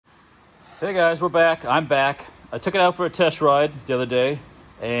Hey guys, we're back. I'm back. I took it out for a test ride the other day,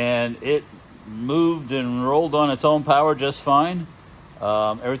 and it moved and rolled on its own power just fine.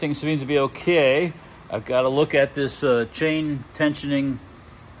 Everything seems to be okay. I've got to look at this chain tensioning,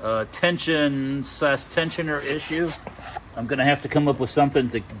 tensioner issue. I'm going to have to come up with something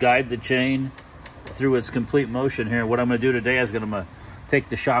to guide the chain through its complete motion here. What I'm going to do today is I'm going to take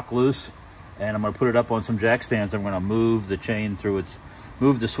the shock loose, and I'm going to put it up on some jack stands. I'm going to move the chain through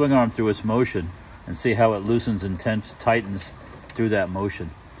move the swing arm through its motion and see how it loosens and tightens through that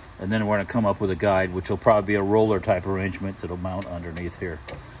motion. And then we're going to come up with a guide, which will probably be a roller type arrangement that'll mount underneath here,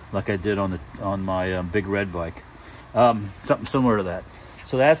 like I did on my big red bike. Something similar to that.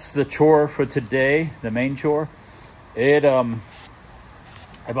 So that's the chore for today, the main chore. I've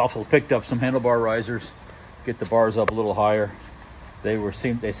also picked up some handlebar risers, get the bars up a little higher. They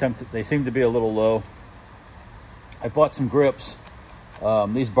seem to be a little low. I bought some grips.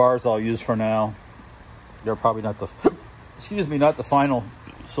 These bars I'll use for now. They're probably not the not the final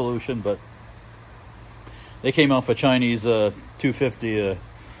solution, but they came off a Chinese 250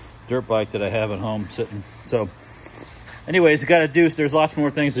 dirt bike that I have at home sitting. So anyways, there's lots more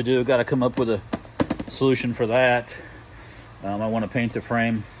things to do. Got to come up with a solution for that. I want to paint the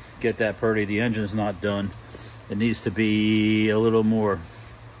frame, get that pretty. The engine's not done. It needs to be a little more,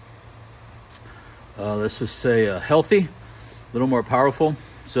 let's just say, healthy, a little more powerful.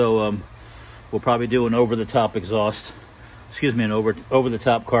 So we'll probably do an over-the-top exhaust, an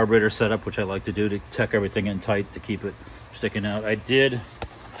over-the-top carburetor setup, which I like to do to tuck everything in tight to keep it sticking out.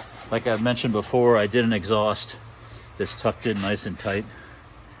 Like I mentioned before, I did an exhaust that's tucked in nice and tight,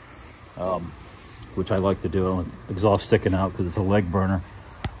 which I like to do. I don't want exhaust sticking out because it's a leg burner.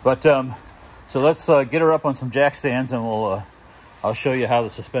 But so let's get her up on some jack stands, and I'll show you how the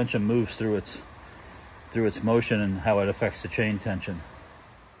suspension moves through its motion and how it affects the chain tension.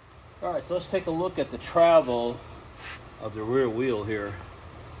 All right, so let's take a look at the travel of the rear wheel here,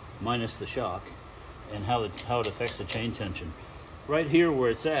 minus the shock, and how it affects the chain tension. Right here where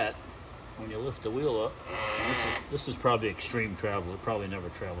it's at, when you lift the wheel up, this is probably extreme travel. It probably never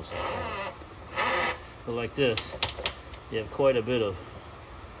travels that far. But like this, you have quite a bit of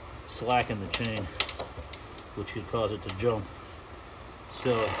slack in the chain, which could cause it to jump.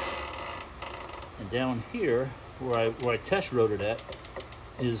 So, and down here, where I test rode it at,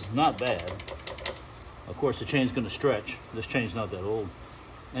 is not bad. Of course, the chain's going to stretch. This chain's not that old.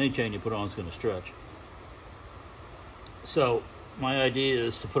 Any chain you put on is going to stretch. So my idea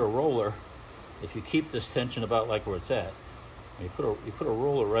is to put a roller. If you keep this tension about like where it's at, you put a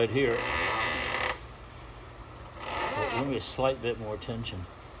roller right here. Maybe a slight bit more tension.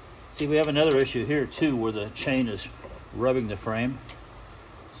 See, we have another issue here too, where the chain is rubbing the frame.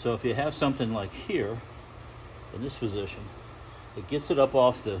 So if you have something like here, in this position, it gets it up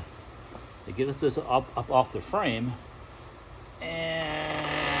off the frame, and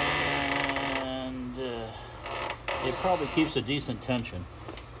it probably keeps a decent tension.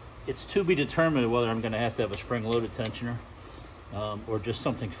 It's to be determined whether I'm going to have a spring-loaded tensioner or just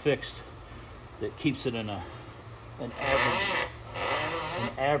something fixed that keeps it in an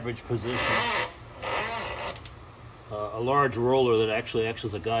average position. A large roller that actually acts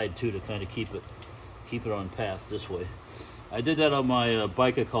as a guide too, to kind of keep it on path this way. I did that on my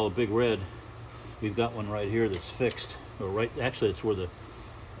bike I call a Big Red. We've got one right here that's fixed, or actually it's where the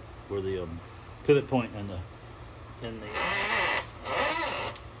pivot point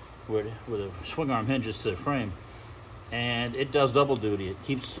where the swing arm hinges to the frame, and it does double duty. It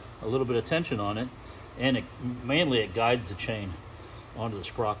keeps a little bit of tension on it, and mainly it guides the chain onto the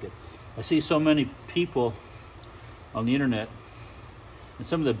sprocket. I see so many people on the internet and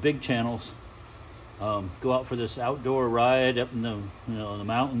some of the big channels go out for this outdoor ride up in the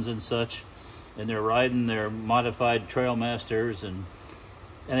mountains and such, and they're riding their modified Trailmasters, and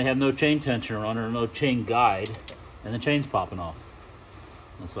they have no chain tensioner on it or no chain guide, and the chain's popping off.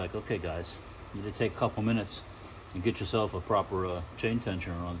 And it's like, okay guys, you need to take a couple minutes and get yourself a proper chain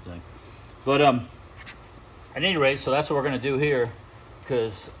tensioner on the thing. But at any rate, so that's what we're going to do here,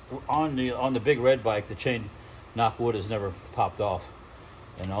 because on the Big Red bike, the chain, knock wood, has never popped off,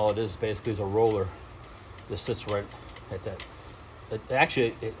 and all it is basically is a roller. This sits right at that. It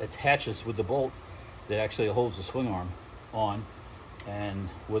attaches with the bolt that actually holds the swing arm on, and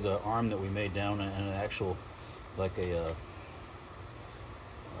with an arm that we made down, and an actual, like a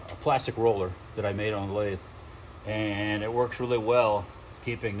plastic roller that I made on the lathe, and it works really well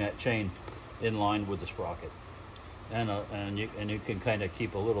keeping that chain in line with the sprocket, and you can kind of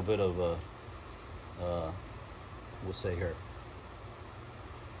keep a little bit of we'll say here,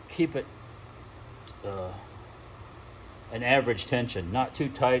 keep it an average tension, not too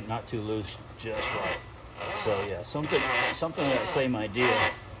tight, not too loose, just right. So yeah, something of that same idea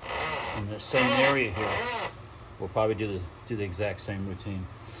in the same area here. We'll probably do the exact same routine.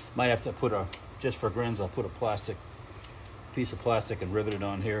 Might have to put just for grins, I'll put a piece of plastic and rivet it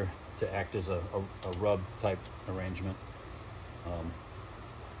on here to act as a rub type arrangement.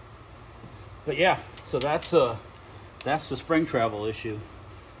 But yeah, so that's the spring travel issue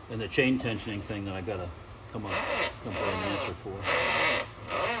and the chain tensioning thing that I gotta come up with an answer for.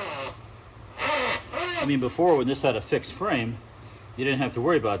 I mean, before, when this had a fixed frame, you didn't have to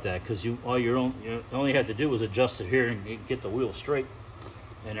worry about that, because you only had to do was adjust it here and get the wheel straight,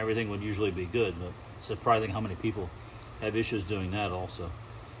 and everything would usually be good. But it's surprising how many people have issues doing that also,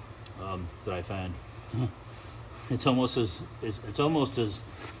 that I find. It's almost as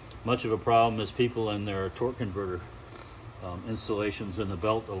much of a problem as people in their torque converter installations and the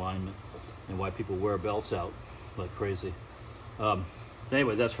belt alignment, and why people wear belts out like crazy.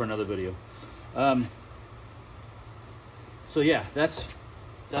 Anyways, that's for another video. So yeah, that's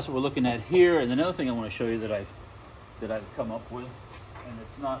what we're looking at here. And another thing I want to show you that I've come up with, and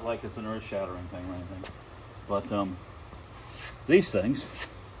it's not like it's an earth-shattering thing or anything, but these things,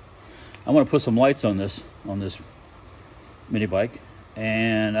 I want to put some lights on this mini bike,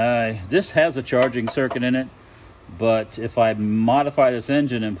 and this has a charging circuit in it, but if I modify this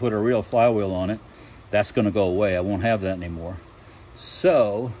engine and put a real flywheel on it, that's going to go away. I won't have that anymore.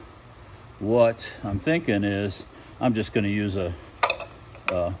 So what I'm thinking is I'm just going to use a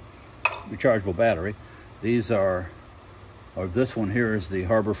rechargeable battery. These or this one here is the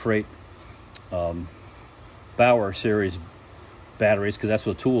Harbor Freight Bauer series batteries, because that's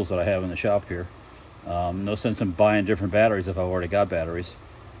the tools that I have in the shop here. No sense in buying different batteries if I've already got batteries.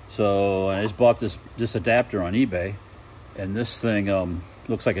 So I just bought this adapter on eBay, and this thing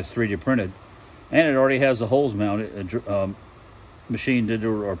looks like it's 3D printed, and it already has the holes mounted, machined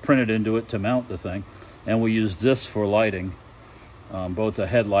into or printed into it to mount the thing. And we use this for lighting, both a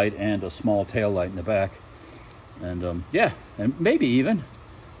headlight and a small tail light in the back. And yeah, and maybe even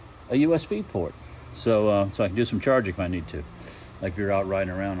a USB port. So I can do some charging if I need to. Like if you're out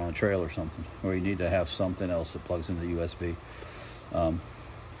riding around on a trail or something, or you need to have something else that plugs into the USB.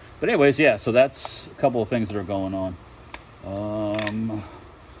 But anyways, yeah, so that's a couple of things that are going on.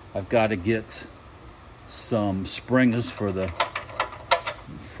 I've got to get some springs for the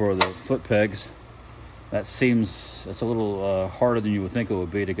foot pegs. That's a little harder than you would think it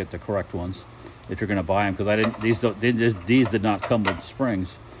would be to get the correct ones if you're going to buy them, because these did not come with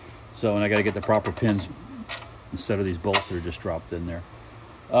springs. So, and I got to get the proper pins instead of these bolts that are just dropped in there.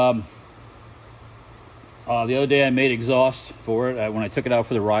 The other day I made exhaust for it. When I took it out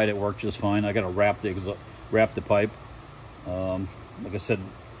for the ride, it worked just fine. I got to wrap the pipe. Like I said,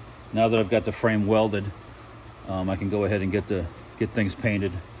 now that I've got the frame welded, I can go ahead and get things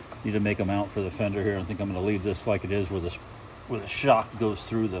painted. Need to make them out for the fender here. I think I'm going to leave this like it is, where the shock goes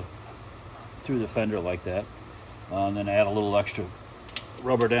through the fender like that. And then add a little extra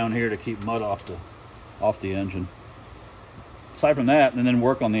rubber down here to keep mud off the engine. Aside from that, and then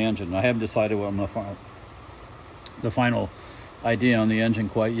work on the engine. I haven't decided what I'm going to find the final idea on the engine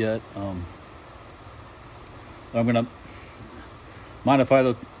quite yet. I'm going to modify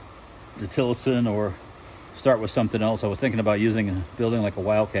the Tillotson or start with something else. I was thinking about building like a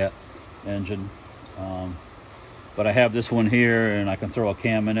Wildcat engine, but I have this one here, and I can throw a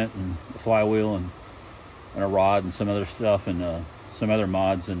cam in it, and the flywheel, and a rod, and some other stuff, and some other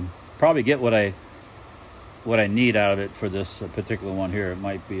mods, and probably get what I need out of it for this particular one here. It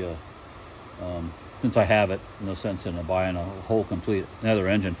might be since I have it, no sense in buying a whole complete another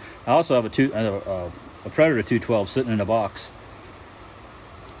engine. I also have a Predator 212 sitting in a box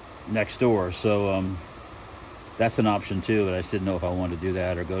next door, so that's an option too, but I just didn't know if I wanted to do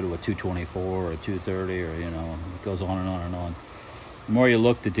that or go to a 224 or a 230, or it goes on and on and on. The more you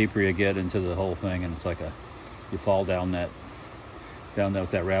look, the deeper you get into the whole thing, and it's like you fall down that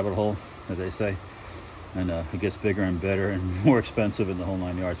rabbit hole, as they say, and it gets bigger and better and more expensive in the whole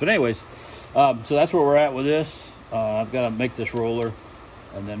 9 yards. But anyways, so that's where we're at with this. I've got to make this roller,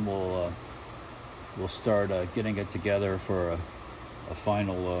 and then we'll start getting it together for a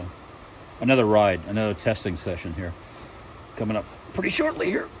final another ride, another testing session here coming up pretty shortly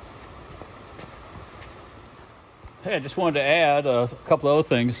here. Hey, I just wanted to add a couple of other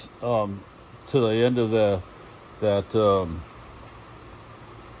things to the end of that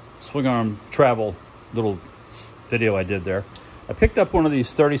Swingarm travel little video I did there. I picked up one of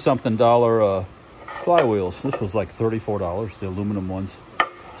these $30-something flywheels. This was like $34, the aluminum ones.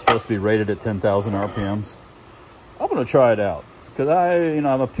 It's supposed to be rated at 10,000 RPMs. I'm gonna try it out,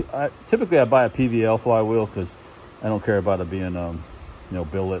 because typically I buy a PVL flywheel because I don't care about it being, you know,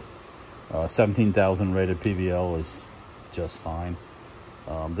 billet. 17,000 rated PVL is just fine.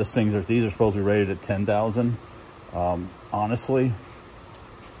 These are supposed to be rated at 10,000. Honestly,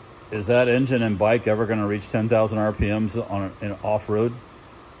 is that engine and bike ever going to reach 10,000 RPMs on an off-road?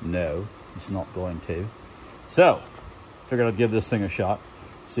 No, it's not going to. So, figured I'd give this thing a shot,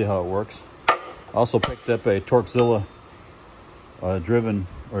 see how it works. Also picked up a Torquezilla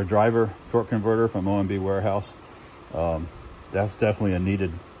driver torque converter from OMB Warehouse. That's definitely a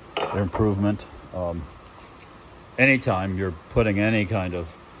needed improvement. Anytime you're putting any kind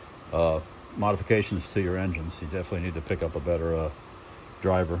of modifications to your engines, you definitely need to pick up a better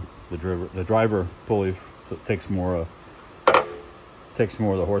driver. The driver pulley, so it takes more of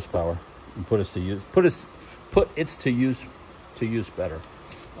the horsepower and put its to use better.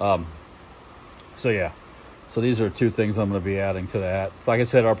 So yeah, so these are two things I'm going to be adding to that. Like I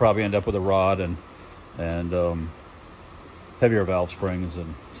said, I'll probably end up with a rod and heavier valve springs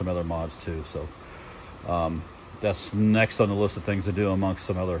and some other mods too. So that's next on the list of things to do amongst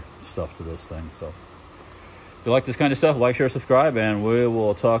some other stuff to this thing. So if you like this kind of stuff, like, share, subscribe, and we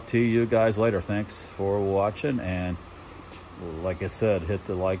will talk to you guys later. Thanks for watching, and like I said, hit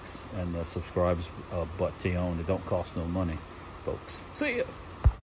the likes and the subscribes button. It don't cost no money, folks. See ya.